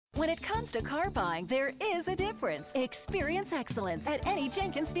When it comes to car buying, there is a difference. Experience excellence at any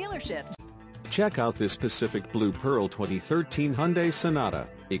Jenkins dealership. Check out this Pacific Blue Pearl 2013 Hyundai Sonata,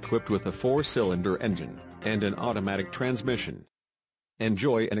 equipped with a 4-cylinder engine and an automatic transmission.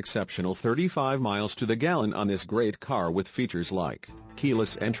 Enjoy an exceptional 35 miles to the gallon on this great car with features like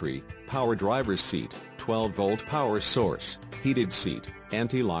keyless entry, power driver's seat, 12-volt power source, heated seat,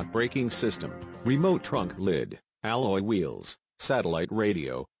 anti-lock braking system, remote trunk lid, alloy wheels, satellite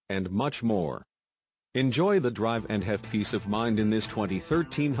radio, and much more. Enjoy the drive and have peace of mind in this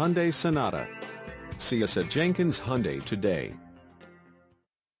 2013 Hyundai Sonata. See us at Jenkins Hyundai today.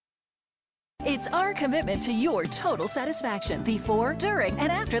 It's our commitment to your total satisfaction before, during, and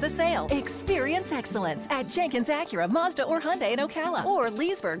after the sale. Experience excellence at Jenkins Acura, Mazda, or Hyundai in Ocala, or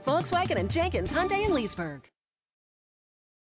Leesburg, Volkswagen and Jenkins Hyundai in Leesburg.